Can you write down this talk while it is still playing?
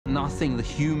nothing the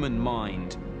human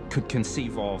mind could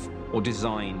conceive of or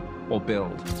design or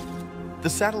build. The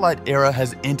satellite era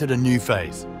has entered a new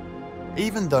phase.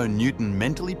 Even though Newton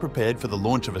mentally prepared for the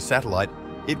launch of a satellite,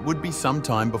 it would be some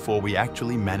time before we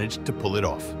actually managed to pull it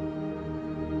off.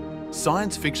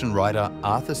 Science fiction writer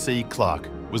Arthur C. Clarke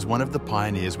was one of the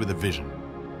pioneers with a vision.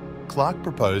 Clarke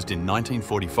proposed in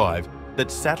 1945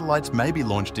 that satellites may be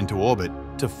launched into orbit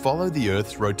to follow the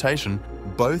Earth's rotation,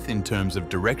 both in terms of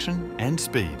direction and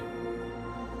speed.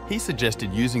 He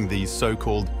suggested using these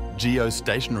so-called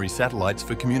geostationary satellites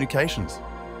for communications.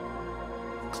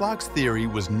 Clarke's theory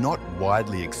was not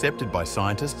widely accepted by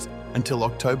scientists until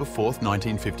October 4,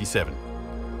 1957.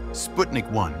 Sputnik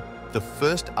 1, the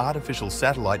first artificial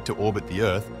satellite to orbit the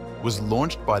Earth, was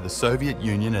launched by the Soviet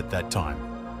Union at that time.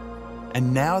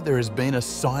 And now there has been a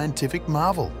scientific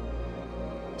marvel.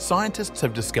 Scientists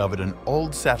have discovered an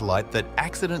old satellite that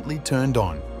accidentally turned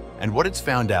on, and what it's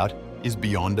found out is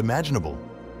beyond imaginable.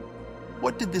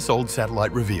 What did this old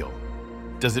satellite reveal?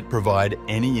 Does it provide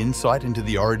any insight into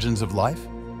the origins of life?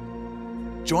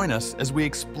 Join us as we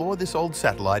explore this old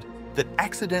satellite that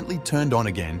accidentally turned on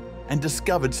again and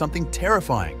discovered something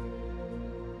terrifying.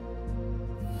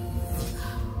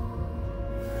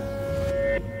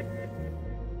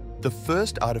 The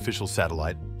first artificial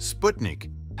satellite,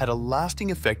 Sputnik, had a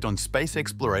lasting effect on space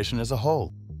exploration as a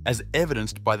whole, as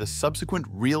evidenced by the subsequent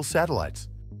real satellites,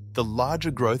 the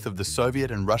larger growth of the Soviet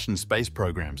and Russian space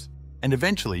programs, and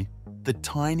eventually, the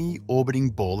tiny orbiting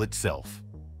ball itself.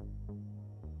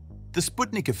 The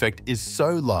Sputnik effect is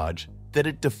so large that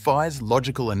it defies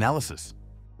logical analysis.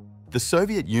 The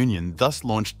Soviet Union thus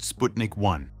launched Sputnik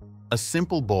 1, a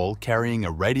simple ball carrying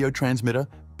a radio transmitter,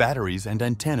 batteries and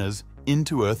antennas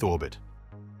into Earth orbit.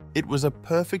 It was a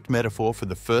perfect metaphor for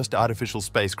the first artificial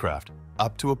spacecraft,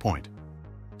 up to a point.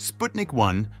 Sputnik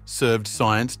 1 served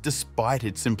science despite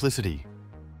its simplicity.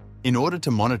 In order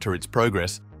to monitor its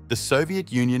progress, the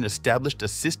Soviet Union established a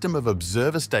system of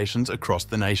observer stations across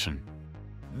the nation.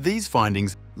 These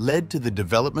findings led to the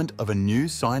development of a new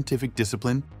scientific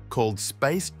discipline called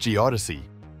space geodesy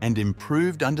and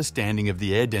improved understanding of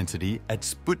the air density at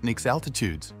Sputnik's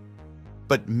altitudes.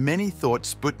 But many thought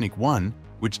Sputnik 1,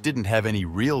 which didn't have any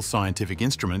real scientific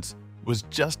instruments, was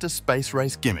just a space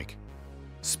race gimmick.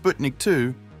 Sputnik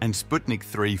 2 and Sputnik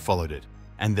 3 followed it,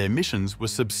 and their missions were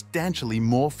substantially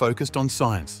more focused on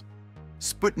science.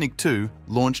 Sputnik 2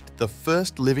 launched the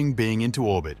first living being into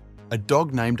orbit, a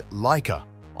dog named Laika,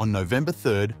 on November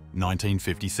 3,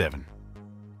 1957.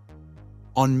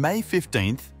 On May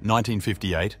 15,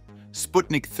 1958,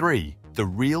 Sputnik 3, the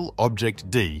real Object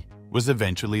D, was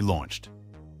eventually launched.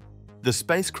 The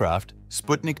spacecraft,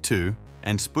 Sputnik 2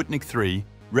 and Sputnik 3,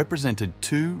 represented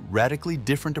two radically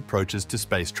different approaches to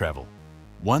space travel.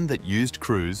 One that used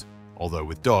crews, although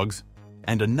with dogs,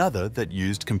 and another that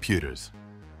used computers.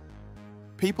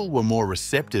 People were more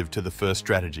receptive to the first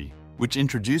strategy, which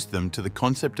introduced them to the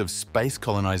concept of space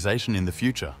colonization in the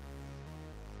future.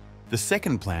 The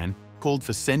second plan called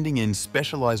for sending in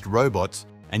specialized robots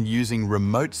and using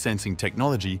remote sensing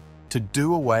technology to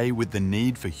do away with the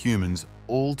need for humans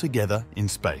altogether in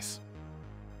space.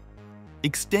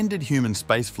 Extended human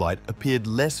spaceflight appeared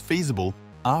less feasible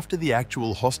after the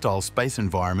actual hostile space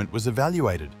environment was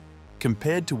evaluated,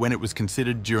 compared to when it was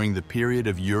considered during the period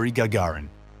of Yuri Gagarin,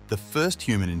 the first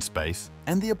human in space,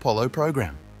 and the Apollo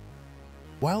program.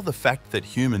 While the fact that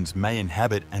humans may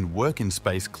inhabit and work in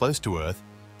space close to Earth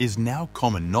is now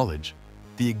common knowledge,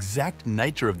 the exact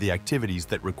nature of the activities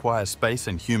that require space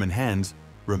and human hands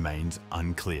remains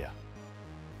unclear.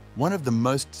 One of the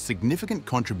most significant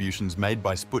contributions made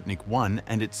by Sputnik 1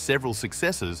 and its several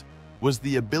successors was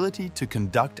the ability to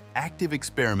conduct active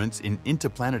experiments in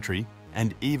interplanetary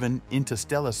and even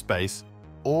interstellar space,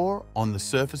 or on the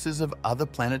surfaces of other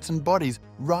planets and bodies,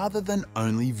 rather than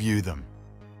only view them.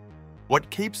 What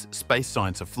keeps space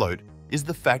science afloat is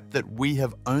the fact that we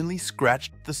have only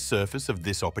scratched the surface of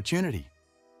this opportunity.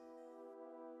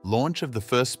 Launch of the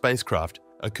first spacecraft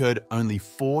occurred only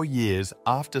 4 years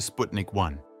after Sputnik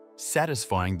 1,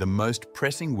 satisfying the most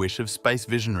pressing wish of space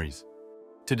visionaries: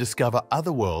 to discover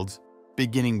other worlds,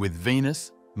 beginning with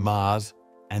Venus, Mars,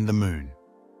 and the Moon.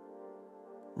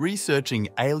 Researching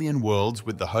alien worlds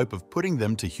with the hope of putting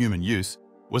them to human use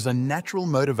was a natural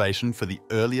motivation for the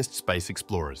earliest space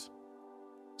explorers.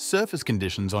 Surface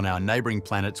conditions on our neighboring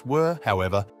planets were,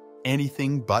 however,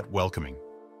 anything but welcoming.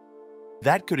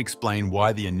 That could explain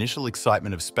why the initial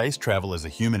excitement of space travel as a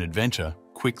human adventure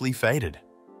quickly faded.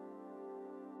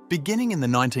 Beginning in the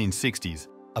 1960s,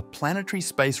 a planetary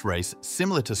space race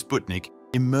similar to Sputnik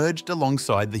emerged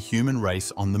alongside the human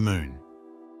race on the Moon.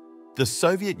 The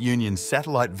Soviet Union's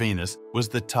satellite Venus was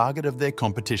the target of their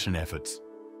competition efforts.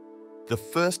 The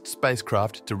first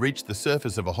spacecraft to reach the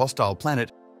surface of a hostile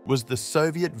planet was the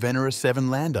Soviet Venera 7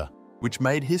 lander, which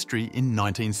made history in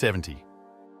 1970.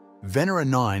 Venera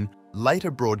 9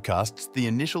 later broadcasts the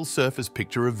initial surface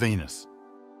picture of Venus.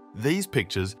 These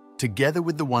pictures, together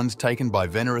with the ones taken by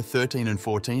Venera 13 and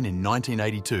 14 in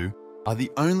 1982, are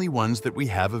the only ones that we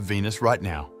have of Venus right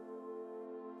now.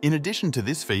 In addition to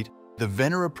this feat, the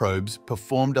Venera probes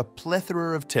performed a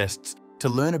plethora of tests to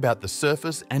learn about the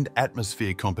surface and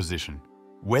atmosphere composition,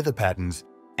 weather patterns,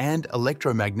 and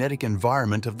electromagnetic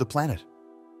environment of the planet.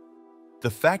 The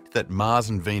fact that Mars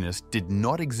and Venus did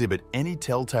not exhibit any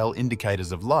telltale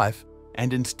indicators of life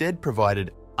and instead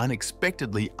provided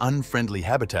unexpectedly unfriendly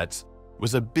habitats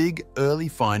was a big early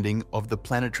finding of the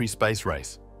planetary space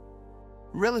race.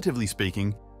 Relatively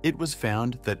speaking, it was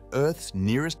found that Earth's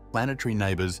nearest planetary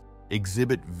neighbors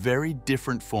exhibit very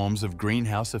different forms of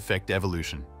greenhouse effect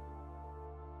evolution.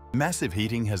 Massive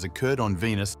heating has occurred on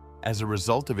Venus as a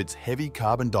result of its heavy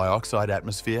carbon dioxide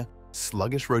atmosphere,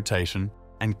 sluggish rotation,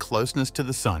 and closeness to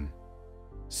the Sun.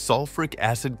 Sulfuric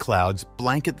acid clouds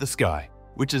blanket the sky,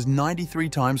 which is 93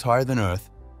 times higher than Earth,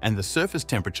 and the surface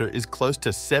temperature is close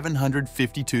to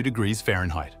 752 degrees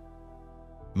Fahrenheit.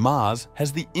 Mars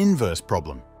has the inverse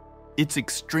problem. Its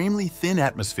extremely thin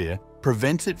atmosphere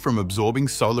prevents it from absorbing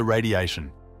solar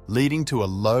radiation, leading to a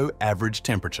low average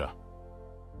temperature.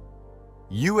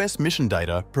 US mission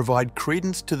data provide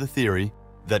credence to the theory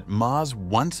that Mars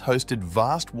once hosted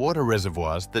vast water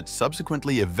reservoirs that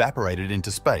subsequently evaporated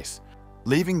into space,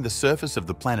 leaving the surface of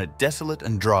the planet desolate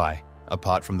and dry,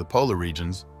 apart from the polar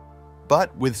regions,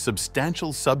 but with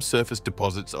substantial subsurface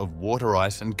deposits of water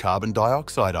ice and carbon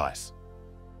dioxide ice.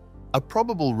 A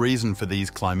probable reason for these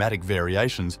climatic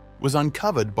variations was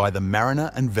uncovered by the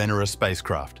Mariner and Venera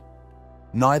spacecraft.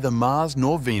 Neither Mars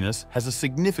nor Venus has a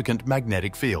significant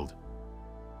magnetic field.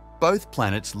 Both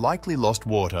planets likely lost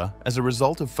water as a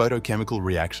result of photochemical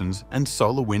reactions and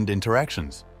solar-wind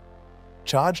interactions.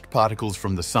 Charged particles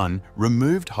from the Sun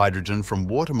removed hydrogen from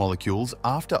water molecules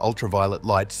after ultraviolet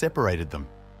light separated them.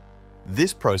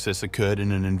 This process occurred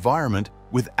in an environment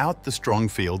without the strong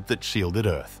field that shielded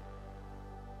Earth.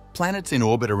 Planets in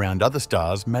orbit around other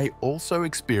stars may also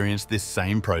experience this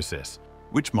same process,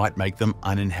 which might make them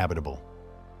uninhabitable.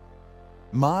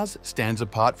 Mars stands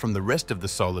apart from the rest of the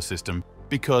solar system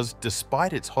because,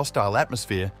 despite its hostile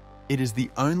atmosphere, it is the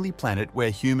only planet where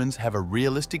humans have a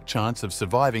realistic chance of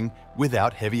surviving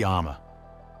without heavy armor.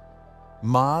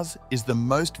 Mars is the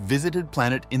most visited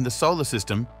planet in the solar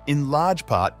system, in large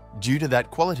part due to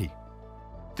that quality.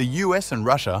 The US and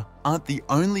Russia aren't the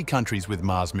only countries with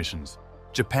Mars missions.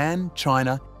 Japan,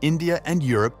 China, India, and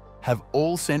Europe have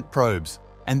all sent probes,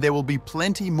 and there will be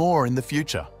plenty more in the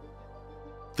future.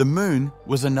 The Moon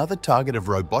was another target of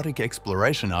robotic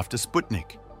exploration after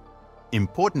Sputnik.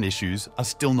 Important issues are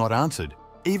still not answered,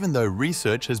 even though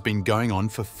research has been going on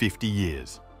for 50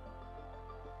 years.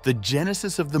 The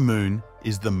genesis of the Moon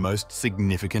is the most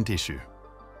significant issue.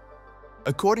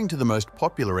 According to the most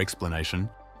popular explanation,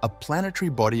 a planetary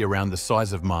body around the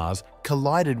size of Mars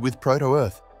collided with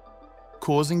Proto-Earth,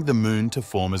 causing the Moon to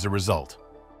form as a result.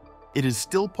 It is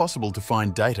still possible to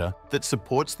find data that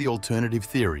supports the alternative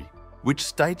theory, which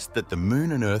states that the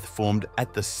Moon and Earth formed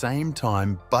at the same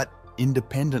time but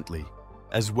independently,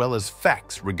 as well as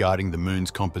facts regarding the Moon's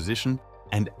composition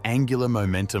and angular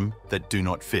momentum that do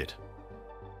not fit.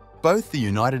 Both the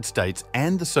United States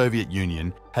and the Soviet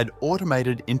Union had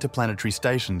automated interplanetary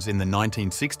stations in the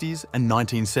 1960s and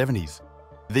 1970s.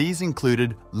 These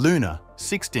included Luna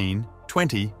 16,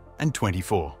 20, and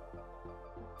 24.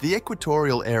 The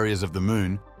equatorial areas of the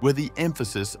Moon were the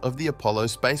emphasis of the Apollo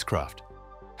spacecraft.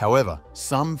 However,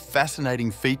 some fascinating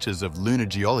features of lunar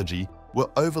geology were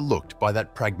overlooked by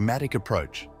that pragmatic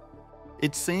approach.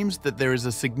 It seems that there is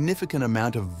a significant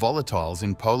amount of volatiles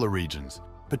in polar regions,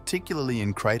 particularly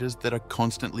in craters that are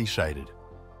constantly shaded.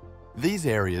 These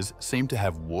areas seem to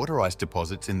have water ice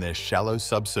deposits in their shallow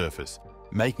subsurface,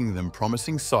 making them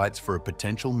promising sites for a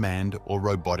potential manned or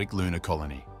robotic lunar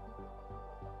colony.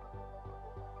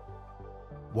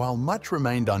 While much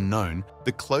remained unknown,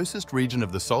 the closest region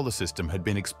of the solar system had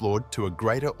been explored to a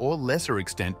greater or lesser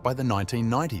extent by the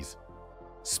 1990s.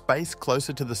 Space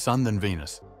closer to the Sun than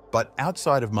Venus, but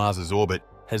outside of Mars's orbit,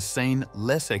 has seen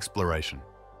less exploration.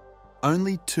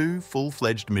 Only 2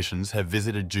 full-fledged missions have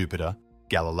visited Jupiter,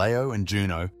 Galileo and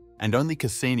Juno, and only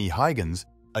Cassini-Huygens,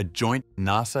 a joint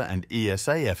NASA and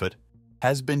ESA effort,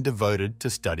 has been devoted to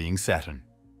studying Saturn.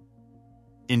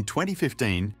 In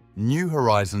 2015, New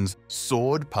Horizons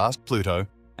soared past Pluto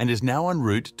and is now en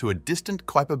route to a distant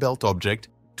Kuiper Belt object,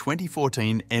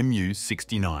 2014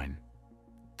 MU-69.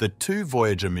 The two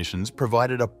Voyager missions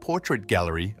provided a portrait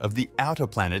gallery of the outer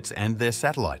planets and their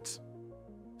satellites.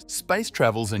 Space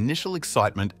travel's initial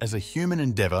excitement as a human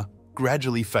endeavour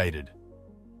gradually faded.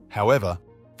 However,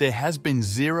 there has been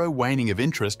zero waning of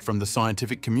interest from the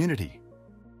scientific community.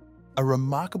 A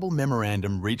remarkable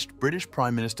memorandum reached British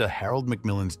Prime Minister Harold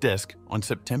Macmillan's desk on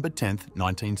September 10,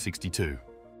 1962.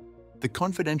 The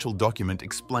confidential document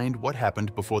explained what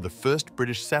happened before the first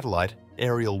British satellite,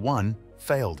 Ariel 1,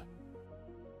 failed.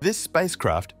 This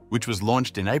spacecraft, which was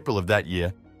launched in April of that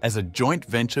year as a joint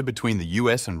venture between the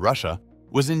US and Russia,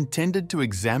 was intended to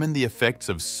examine the effects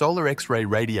of solar X-ray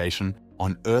radiation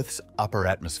on Earth's upper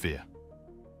atmosphere.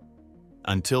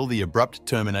 Until the abrupt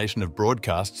termination of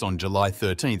broadcasts on July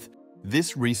 13th,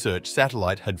 this research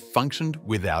satellite had functioned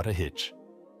without a hitch.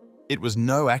 It was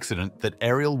no accident that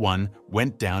Ariel 1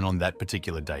 went down on that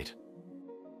particular date.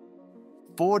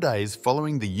 4 days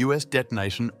following the US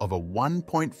detonation of a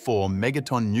 1.4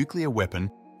 megaton nuclear weapon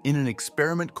in an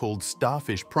experiment called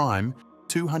Starfish Prime,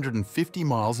 250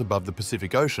 miles above the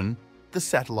Pacific Ocean, the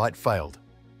satellite failed.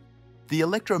 The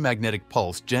electromagnetic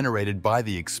pulse generated by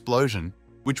the explosion,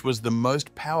 which was the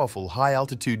most powerful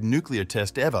high-altitude nuclear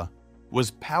test ever,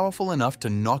 was powerful enough to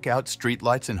knock out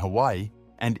streetlights in Hawaii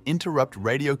and interrupt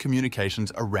radio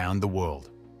communications around the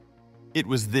world. It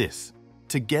was this,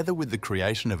 together with the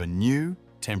creation of a new,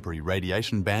 temporary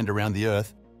radiation band around the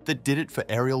Earth, that did it for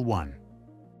Ariel 1.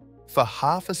 For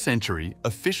half a century,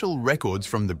 official records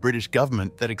from the British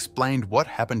government that explained what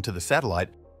happened to the satellite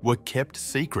were kept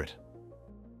secret.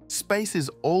 Space is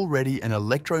already an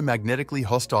electromagnetically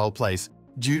hostile place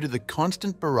due to the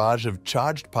constant barrage of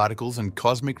charged particles and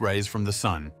cosmic rays from the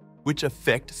Sun, which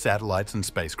affect satellites and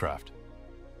spacecraft.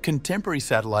 Contemporary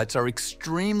satellites are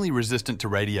extremely resistant to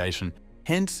radiation,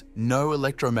 hence no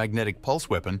electromagnetic pulse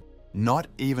weapon, not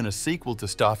even a sequel to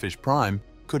Starfish Prime,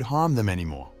 could harm them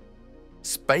anymore.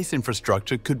 Space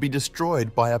infrastructure could be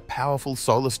destroyed by a powerful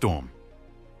solar storm.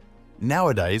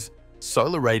 Nowadays,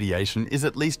 solar radiation is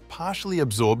at least partially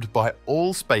absorbed by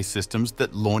all space systems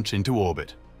that launch into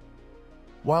orbit.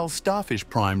 While Starfish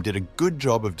Prime did a good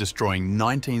job of destroying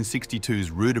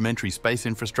 1962's rudimentary space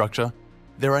infrastructure,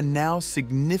 there are now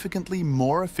significantly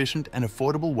more efficient and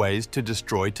affordable ways to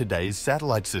destroy today's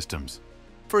satellite systems.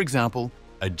 For example,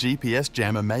 a GPS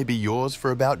jammer may be yours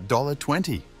for about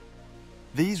 $20.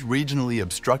 These regionally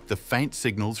obstruct the faint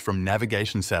signals from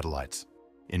navigation satellites.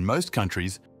 In most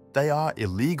countries, they are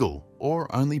illegal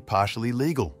or only partially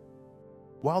legal.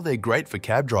 While they're great for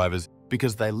cab drivers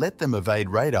because they let them evade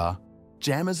radar,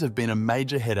 jammers have been a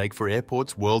major headache for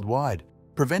airports worldwide,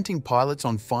 preventing pilots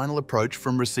on final approach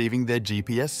from receiving their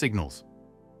GPS signals.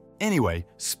 Anyway,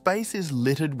 space is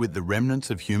littered with the remnants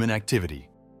of human activity.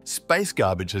 Space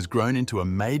garbage has grown into a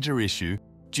major issue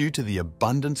due to the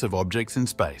abundance of objects in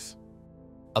space.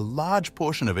 A large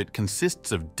portion of it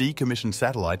consists of decommissioned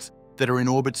satellites that are in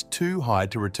orbits too high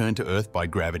to return to Earth by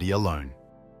gravity alone.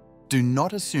 Do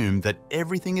not assume that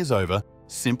everything is over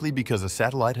simply because a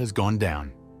satellite has gone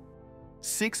down.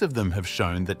 6 of them have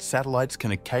shown that satellites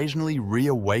can occasionally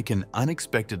reawaken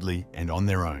unexpectedly and on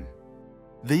their own.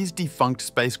 These defunct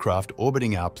spacecraft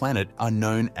orbiting our planet are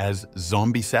known as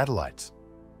zombie satellites.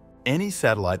 Any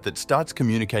satellite that starts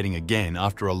communicating again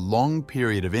after a long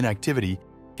period of inactivity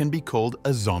can be called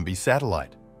a zombie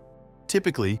satellite.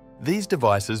 Typically, these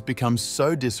devices become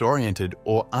so disoriented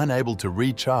or unable to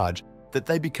recharge that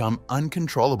they become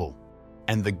uncontrollable,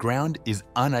 and the ground is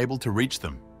unable to reach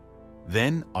them.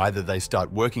 Then either they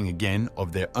start working again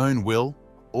of their own will,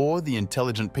 or the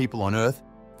intelligent people on Earth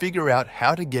figure out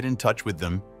how to get in touch with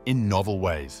them in novel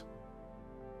ways.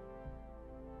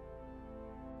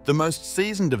 The most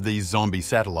seasoned of these zombie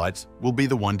satellites will be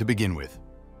the one to begin with.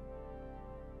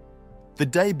 The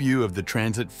debut of the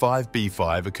Transit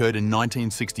 5B5 occurred in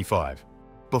 1965.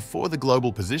 Before the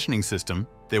Global Positioning System,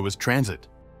 there was Transit.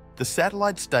 The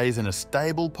satellite stays in a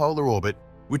stable polar orbit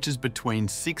which is between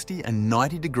 60 and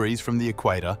 90 degrees from the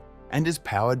equator and is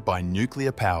powered by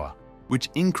nuclear power, which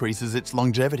increases its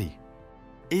longevity.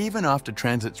 Even after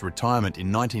Transit's retirement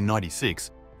in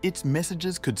 1996, its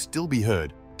messages could still be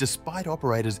heard, despite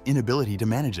operators' inability to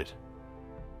manage it.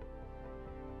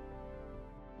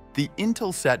 The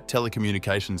Intelsat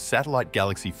telecommunications satellite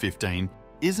Galaxy 15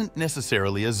 isn't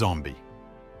necessarily a zombie.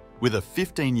 With a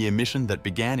 15-year mission that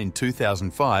began in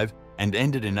 2005 and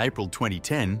ended in April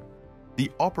 2010,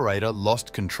 the operator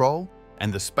lost control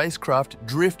and the spacecraft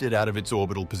drifted out of its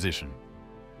orbital position.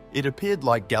 It appeared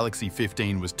like Galaxy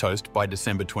 15 was toast by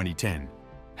December 2010.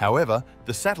 However,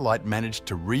 the satellite managed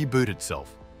to reboot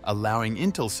itself, allowing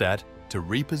Intelsat to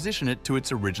reposition it to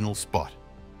its original spot.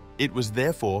 It was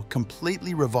therefore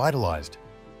completely revitalized.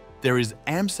 There is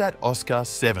AMSAT Oscar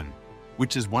 7,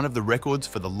 which is one of the records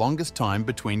for the longest time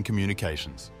between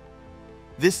communications.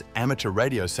 This amateur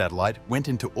radio satellite went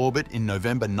into orbit in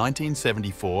November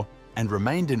 1974 and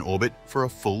remained in orbit for a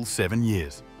full 7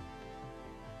 years.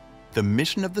 The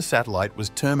mission of the satellite was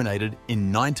terminated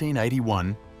in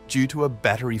 1981 due to a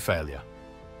battery failure.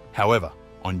 However,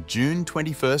 on June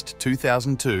 21,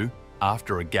 2002,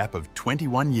 after a gap of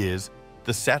 21 years,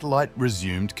 the satellite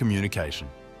resumed communication.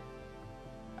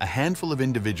 A handful of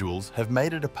individuals have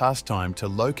made it a pastime to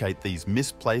locate these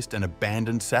misplaced and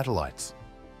abandoned satellites.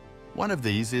 One of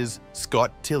these is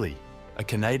Scott Tilley, a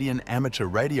Canadian amateur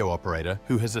radio operator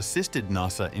who has assisted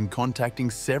NASA in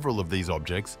contacting several of these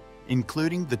objects,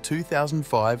 including the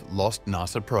 2005 lost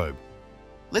NASA probe.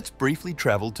 Let's briefly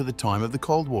travel to the time of the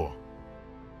Cold War.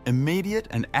 Immediate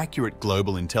and accurate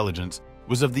global intelligence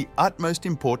was of the utmost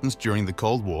importance during the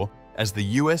Cold War as the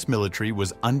US military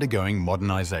was undergoing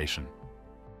modernization.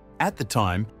 At the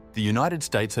time, the United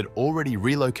States had already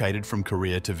relocated from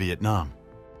Korea to Vietnam.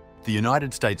 The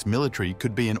United States military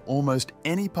could be in almost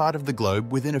any part of the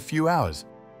globe within a few hours,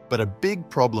 but a big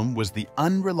problem was the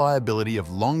unreliability of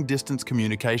long-distance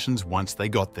communications once they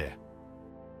got there.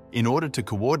 In order to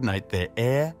coordinate their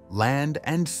air, land,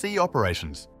 and sea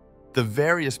operations, the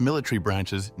various military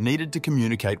branches needed to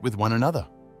communicate with one another.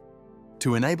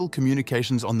 To enable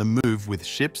communications on the move with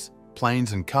ships,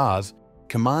 planes, and cars,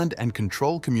 command and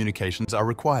control communications are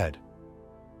required.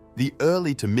 The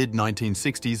early to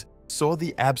mid-1960s saw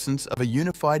the absence of a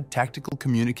unified tactical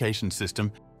communication system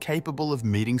capable of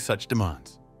meeting such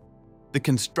demands. The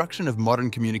construction of modern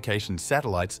communication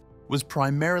satellites was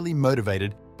primarily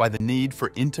motivated by the need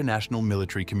for international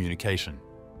military communication.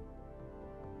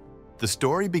 The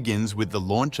story begins with the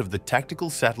launch of the Tactical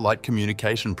Satellite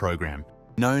Communication Program,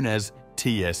 known as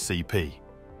TSCP.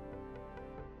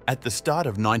 At the start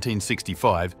of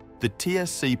 1965, the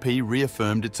TSCP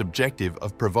reaffirmed its objective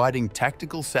of providing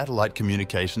tactical satellite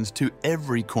communications to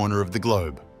every corner of the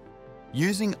globe.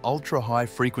 Using ultra-high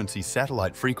frequency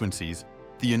satellite frequencies,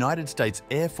 the United States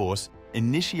Air Force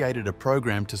initiated a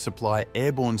program to supply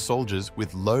airborne soldiers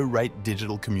with low-rate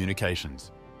digital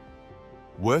communications.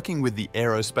 Working with the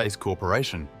Aerospace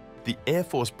Corporation, the Air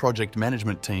Force Project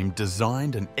Management Team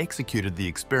designed and executed the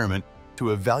experiment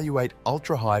to evaluate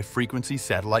ultra-high frequency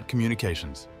satellite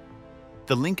communications.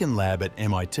 The Lincoln Lab at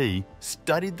MIT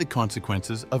studied the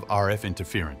consequences of RF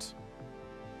interference.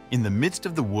 In the midst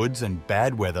of the woods and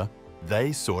bad weather,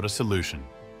 they sought a solution.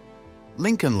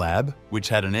 Lincoln Lab, which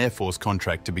had an Air Force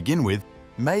contract to begin with,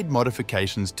 made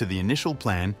modifications to the initial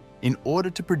plan in order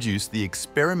to produce the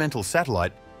experimental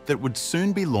satellite that would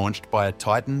soon be launched by a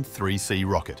Titan 3C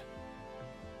rocket.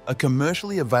 A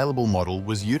commercially available model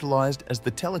was utilized as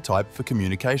the teletype for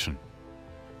communication.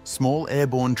 Small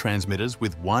airborne transmitters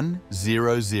with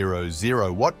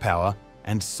 1000 watt power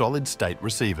and solid-state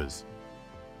receivers.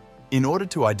 In order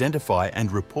to identify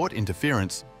and report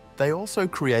interference, they also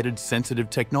created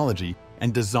sensitive technology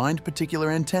and designed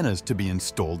particular antennas to be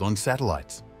installed on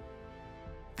satellites.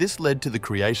 This led to the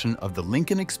creation of the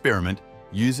Lincoln experiment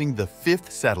using the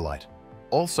fifth satellite,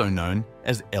 also known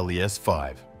as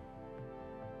LES-5.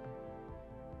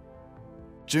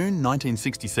 June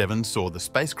 1967 saw the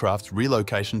spacecraft's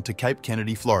relocation to Cape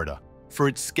Kennedy, Florida, for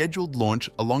its scheduled launch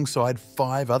alongside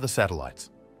 5 other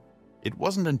satellites. It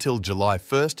wasn't until July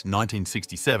 1,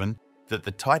 1967, that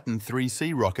the Titan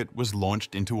 3C rocket was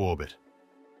launched into orbit.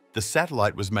 The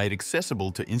satellite was made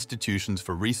accessible to institutions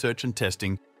for research and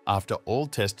testing after all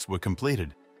tests were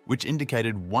completed, which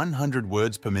indicated 100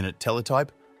 words per minute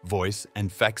teletype, voice,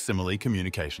 and facsimile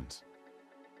communications.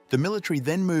 The military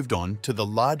then moved on to the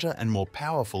larger and more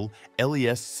powerful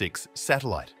LES-6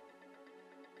 satellite.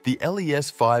 The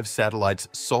LES-5 satellite's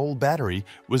sole battery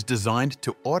was designed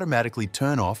to automatically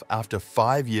turn off after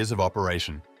 5 years of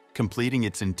operation, completing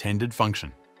its intended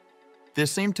function. There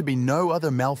seemed to be no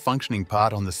other malfunctioning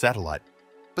part on the satellite,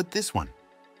 but this one.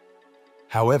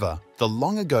 However, the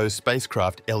long-ago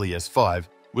spacecraft LES-5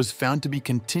 was found to be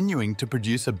continuing to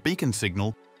produce a beacon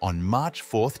signal on March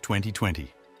 4,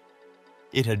 2020.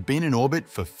 It had been in orbit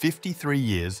for 53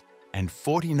 years and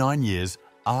 49 years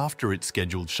after its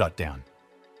scheduled shutdown.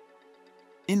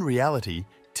 In reality,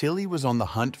 Tilley was on the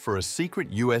hunt for a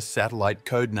secret US satellite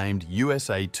codenamed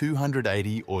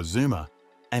USA-280 or Zuma,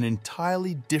 an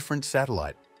entirely different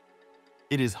satellite.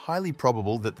 It is highly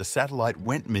probable that the satellite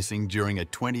went missing during a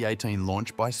 2018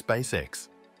 launch by SpaceX.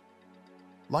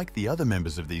 Like the other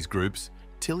members of these groups,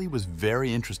 Tilley was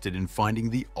very interested in finding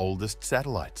the oldest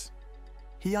satellites.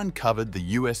 He uncovered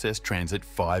the USS Transit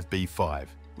 5B5,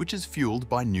 which is fueled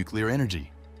by nuclear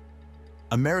energy.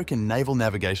 American naval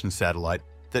navigation satellite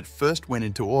that first went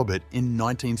into orbit in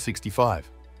 1965.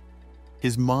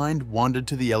 his mind wandered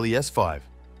to the LES-5,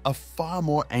 a far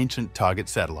more ancient target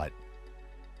satellite.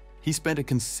 He spent a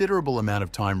considerable amount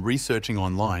of time researching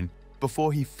online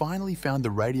before he finally found the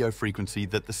radio frequency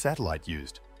that the satellite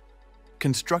used.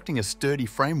 Constructing a sturdy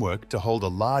framework to hold a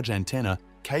large antenna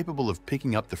capable of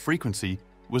picking up the frequency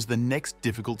was the next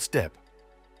difficult step.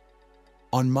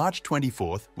 On March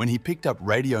 24th, when he picked up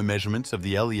radio measurements of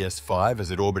the LES-5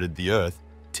 as it orbited the Earth,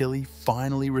 Tilly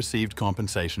finally received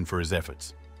compensation for his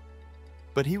efforts.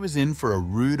 But he was in for a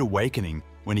rude awakening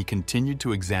when he continued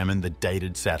to examine the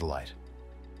dated satellite.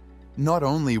 Not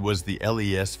only was the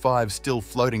LES-5 still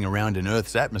floating around in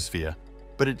Earth's atmosphere,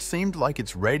 but it seemed like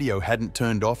its radio hadn't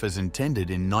turned off as intended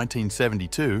in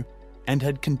 1972 and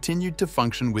had continued to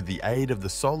function with the aid of the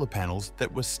solar panels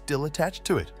that were still attached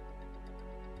to it.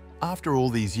 After all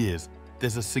these years,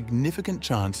 there's a significant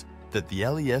chance that the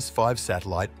LES-5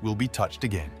 satellite will be touched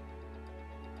again.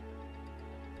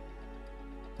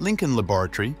 Lincoln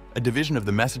Laboratory, a division of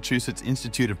the Massachusetts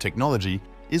Institute of Technology,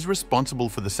 is responsible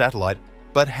for the satellite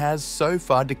but has so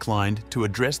far declined to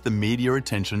address the media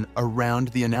attention around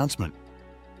the announcement.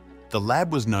 The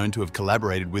lab was known to have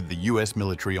collaborated with the US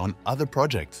military on other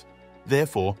projects.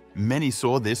 Therefore, many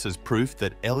saw this as proof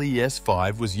that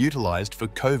LES-5 was utilized for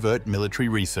covert military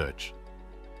research.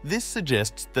 This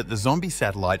suggests that the zombie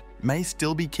satellite may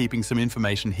still be keeping some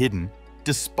information hidden,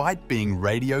 despite being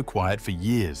radio quiet for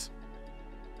years.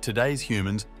 Today's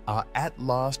humans are at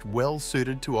last well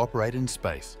suited to operate in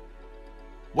space.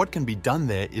 What can be done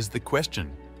there is the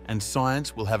question, and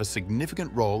science will have a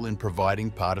significant role in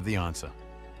providing part of the answer.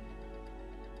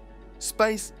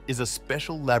 Space is a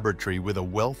special laboratory with a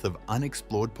wealth of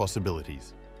unexplored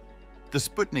possibilities. The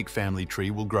Sputnik family tree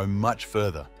will grow much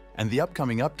further, and the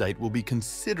upcoming update will be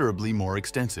considerably more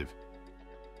extensive.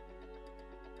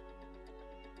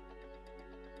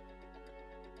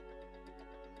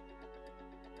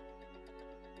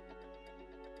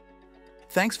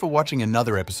 Thanks for watching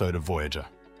another episode of Voyager.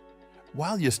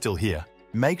 While you're still here,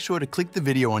 make sure to click the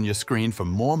video on your screen for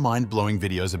more mind-blowing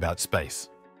videos about space.